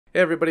Hey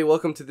everybody,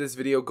 welcome to this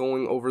video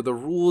going over the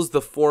rules, the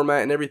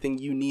format, and everything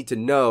you need to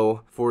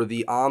know for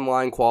the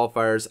online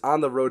qualifiers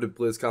on the road to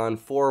BlizzCon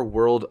for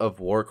World of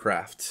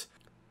Warcraft.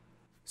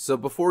 So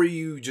before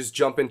you just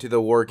jump into the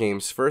war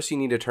games, first you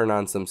need to turn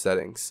on some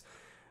settings.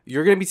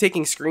 You're going to be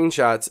taking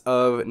screenshots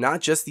of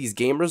not just these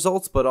game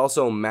results, but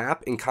also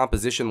map and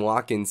composition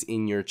lock-ins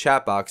in your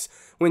chat box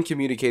when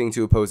communicating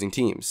to opposing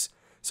teams.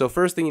 So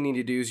first thing you need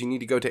to do is you need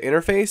to go to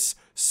Interface,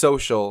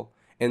 Social,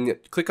 and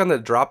click on the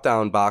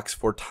drop-down box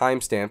for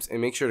timestamps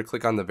and make sure to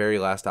click on the very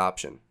last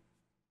option.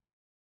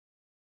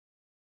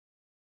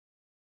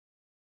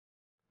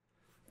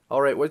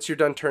 Alright, once you're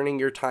done turning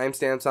your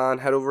timestamps on,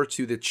 head over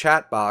to the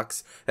chat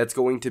box that's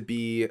going to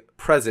be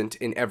present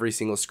in every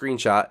single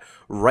screenshot.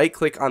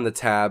 Right-click on the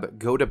tab,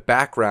 go to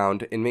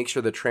background, and make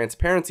sure the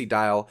transparency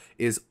dial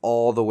is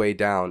all the way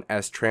down,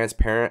 as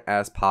transparent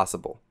as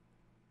possible.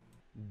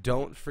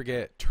 Don't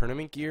forget,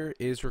 tournament gear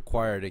is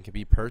required and can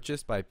be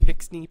purchased by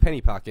Pixney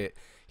Penny Pocket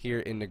here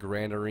in the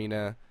Grand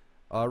Arena,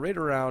 right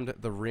around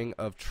the Ring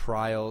of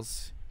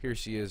Trials. Here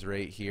she is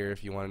right here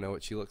if you want to know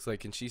what she looks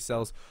like, and she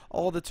sells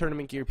all the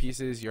tournament gear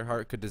pieces your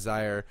heart could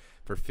desire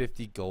for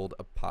 50 gold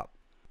a pop.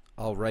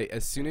 Alright,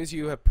 as soon as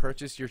you have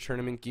purchased your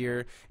tournament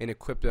gear and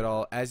equipped it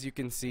all, as you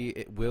can see,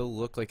 it will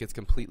look like it's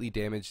completely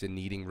damaged and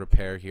needing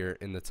repair here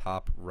in the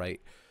top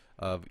right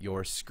of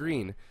your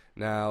screen.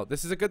 Now,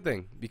 this is a good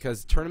thing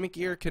because tournament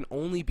gear can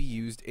only be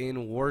used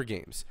in war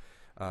games.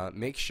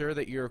 Make sure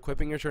that you're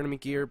equipping your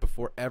tournament gear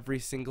before every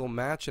single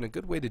match, and a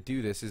good way to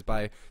do this is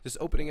by just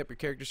opening up your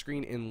character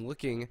screen and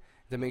looking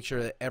to make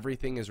sure that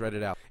everything is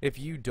redded out. If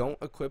you don't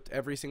equip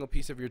every single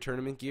piece of your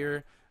tournament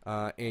gear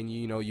and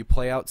you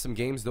play out some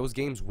games, those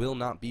games will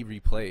not be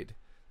replayed.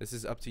 This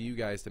is up to you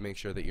guys to make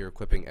sure that you're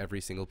equipping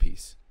every single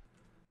piece.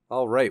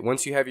 Alright,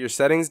 once you have your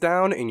settings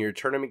down and your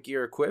tournament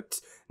gear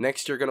equipped,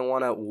 next you're going to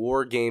want to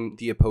war game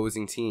the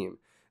opposing team.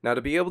 Now,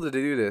 to be able to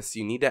do this,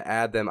 you need to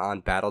add them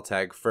on battle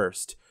tag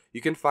first. You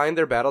can find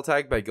their battle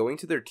tag by going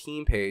to their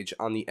team page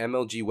on the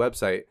MLG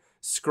website,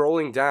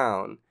 scrolling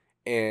down,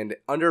 and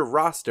under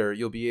roster,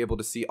 you'll be able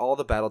to see all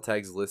the battle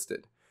tags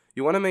listed.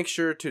 You want to make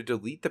sure to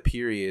delete the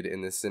period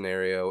in this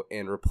scenario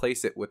and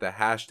replace it with a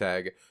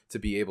hashtag to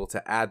be able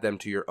to add them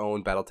to your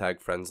own battle tag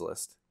friends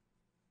list.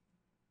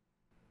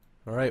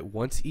 Alright,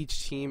 once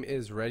each team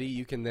is ready,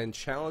 you can then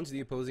challenge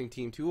the opposing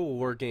team to a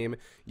war game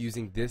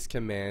using this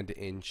command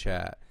in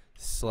chat.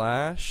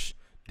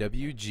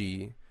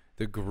 /WG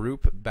the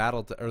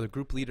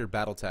group leader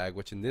battle tag,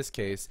 which in this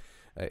case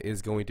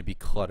is going to be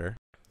Clutter.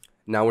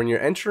 Now, when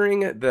you're entering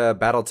the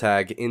battle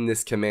tag in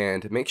this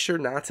command, make sure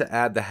not to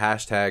add the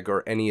hashtag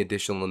or any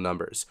additional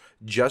numbers,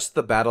 just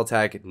the battle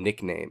tag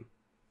nickname.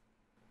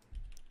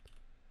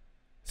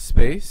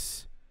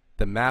 Space,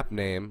 the map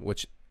name,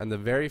 which on the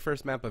very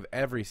first map of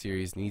every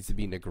series needs to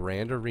be in the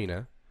Grand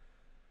Arena,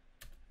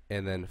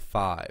 and then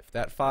 5.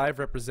 That 5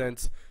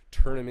 represents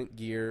tournament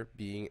gear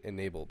being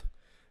enabled.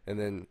 And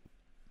then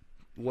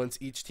once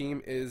each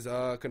team is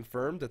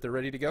confirmed that they're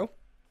ready to go,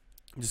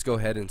 just go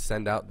ahead and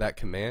send out that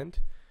command,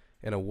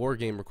 and a war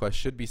game request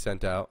should be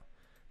sent out.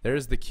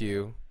 There's the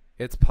queue,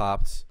 it's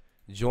popped,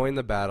 join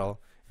the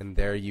battle, and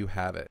there you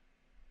have it.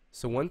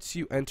 So once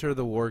you enter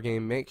the war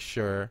game, make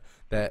sure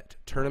that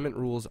tournament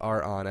rules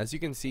are on. As you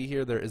can see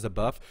here, there is a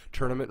buff,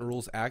 tournament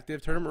rules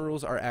active. Tournament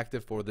rules are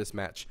active for this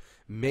match.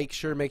 Make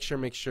sure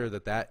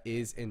that that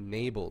is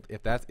enabled.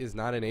 If that is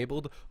not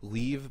enabled,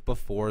 leave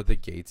before the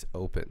gates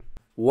open.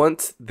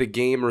 Once the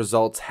game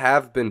results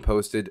have been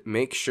posted,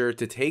 make sure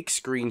to take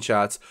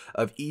screenshots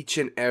of each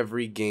and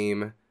every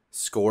game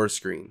score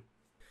screen.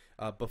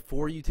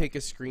 Before you take a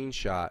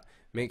screenshot,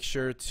 make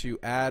sure to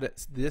add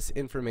this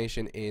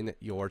information in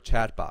your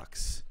chat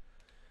box.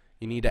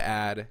 You need to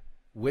add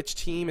which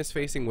team is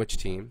facing which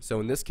team.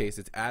 So in this case,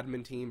 it's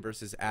admin team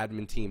versus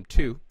admin team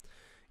 2,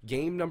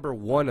 game number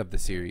 1 of the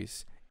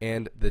series,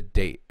 and the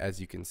date,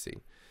 as you can see.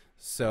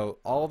 So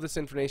all of this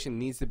information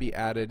needs to be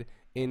added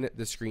in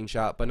the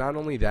screenshot, but not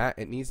only that,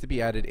 it needs to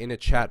be added in a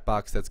chat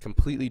box that's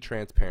completely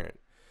transparent.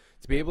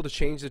 To be able to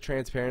change the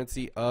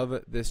transparency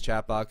of this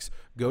chat box,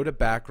 go to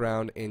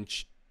background and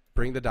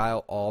bring the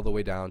dial all the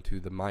way down to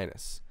the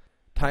minus.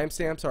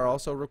 Timestamps are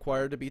also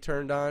required to be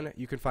turned on.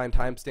 You can find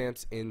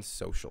timestamps in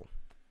social.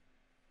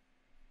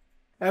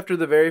 After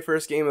the very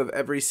first game of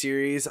every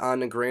series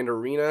on the Grand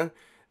Arena,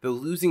 the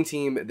losing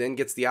team then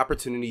gets the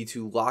opportunity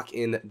to lock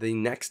in the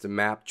next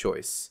map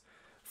choice.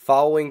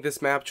 Following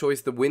this map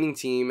choice, the winning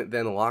team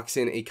then locks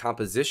in a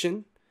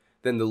composition,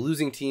 then the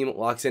losing team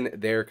locks in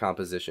their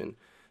composition.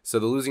 So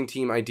the losing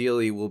team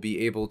ideally will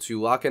be able to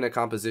lock in a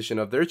composition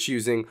of their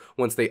choosing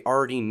once they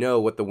already know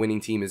what the winning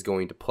team is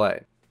going to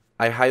play.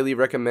 I highly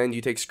recommend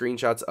you take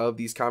screenshots of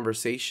these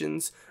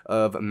conversations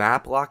of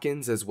map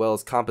lock-ins as well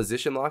as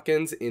composition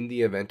lock-ins in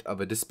the event of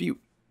a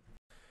dispute.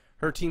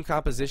 Her team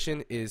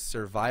composition is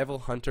Survival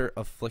Hunter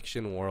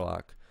Affliction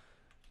Warlock.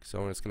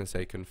 So I'm just going to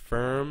say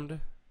confirmed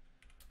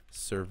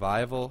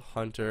Survival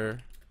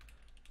Hunter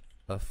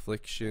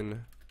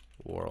Affliction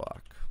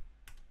Warlock.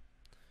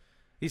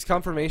 These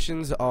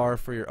confirmations are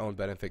for your own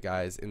benefit,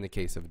 guys, in the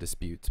case of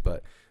disputes,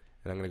 but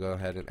And I'm going to go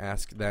ahead and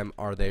ask them,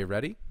 are they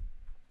ready?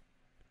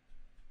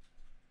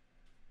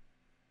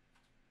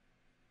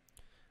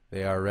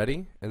 They are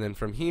ready. And then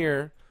from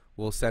here,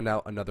 we'll send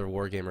out another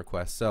wargame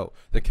request. So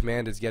the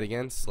command is yet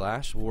again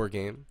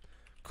 /wargame.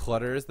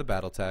 Clutter is the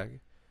battle tag.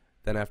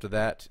 Then after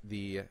that,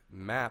 the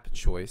map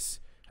choice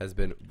has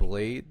been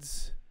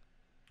Blades,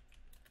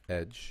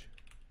 Edge,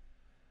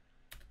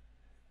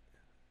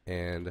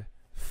 and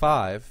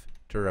 5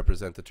 to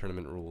represent the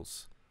tournament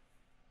rules.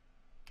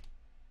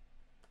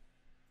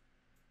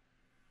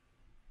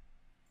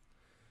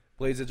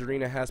 Blades Edge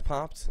Arena has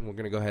popped, and we're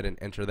going to go ahead and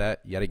enter that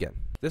yet again.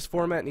 This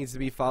format needs to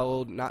be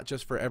followed not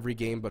just for every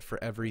game, but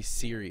for every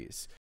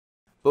series.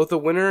 Both the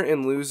winner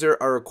and loser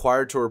are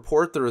required to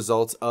report the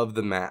results of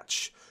the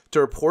match. To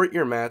report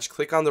your match,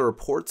 click on the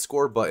Report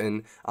Score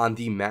button on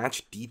the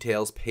Match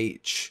Details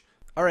page.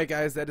 Alright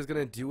guys, that is going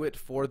to do it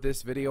for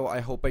this video. I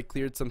hope I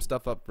cleared some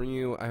stuff up for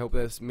you. I hope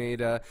this made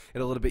it a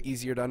little bit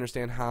easier to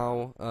understand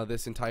how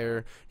this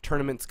entire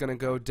tournament's going to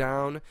go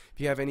down.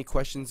 If you have any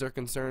questions or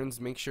concerns,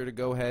 make sure to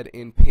go ahead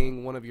and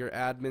ping one of your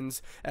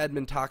admins.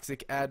 Admin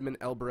Toxic, Admin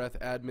Elbereth,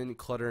 Admin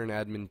Clutter, and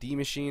Admin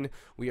Dmachine.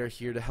 We are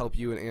here to help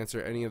you and answer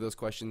any of those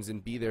questions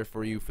and be there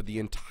for you for the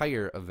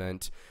entire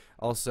event.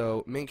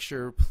 Also, make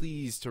sure,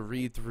 please, to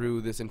read through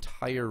this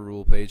entire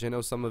rule page. I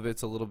know some of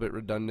it's a little bit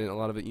redundant, a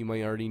lot of it you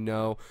might already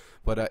know,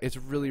 but it's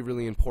really,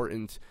 really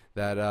important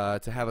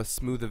that to have a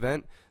smooth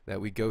event,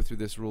 that we go through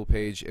this rule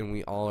page and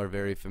we all are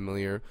very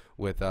familiar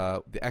with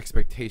the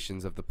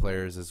expectations of the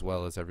players as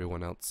well as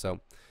everyone else.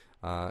 So,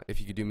 if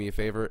you could do me a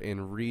favor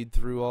and read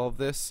through all of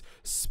this,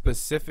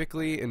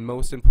 specifically and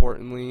most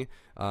importantly,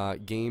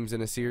 games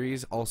in a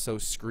series, also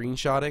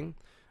screenshotting.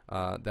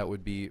 That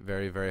would be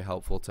very, very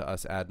helpful to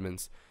us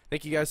admins.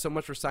 Thank you guys so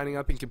much for signing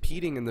up and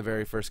competing in the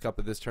very first cup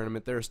of this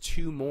tournament. There's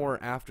 2 more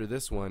after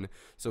this one,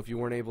 so if you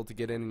weren't able to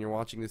get in and you're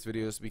watching this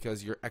video just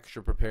because you're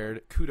extra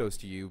prepared, kudos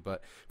to you.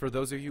 But for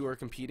those of you who are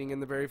competing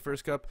in the very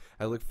first cup,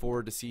 I look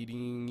forward to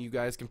seeing you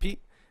guys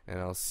compete, and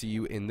I'll see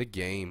you in the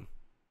game.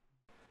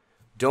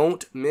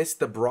 Don't miss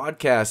the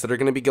broadcasts that are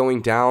going to be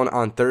going down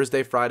on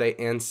Thursday, Friday,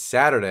 and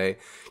Saturday.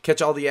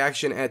 Catch all the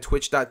action at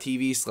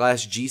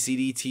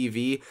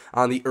twitch.tv/GCDTV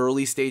on the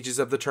early stages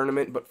of the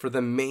tournament. But for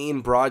the main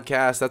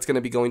broadcast, that's going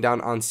to be going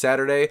down on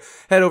Saturday.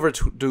 Head over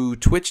to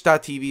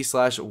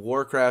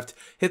twitch.tv/Warcraft.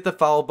 Hit the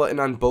follow button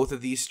on both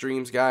of these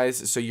streams,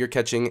 guys, so you're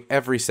catching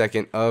every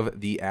second of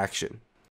the action.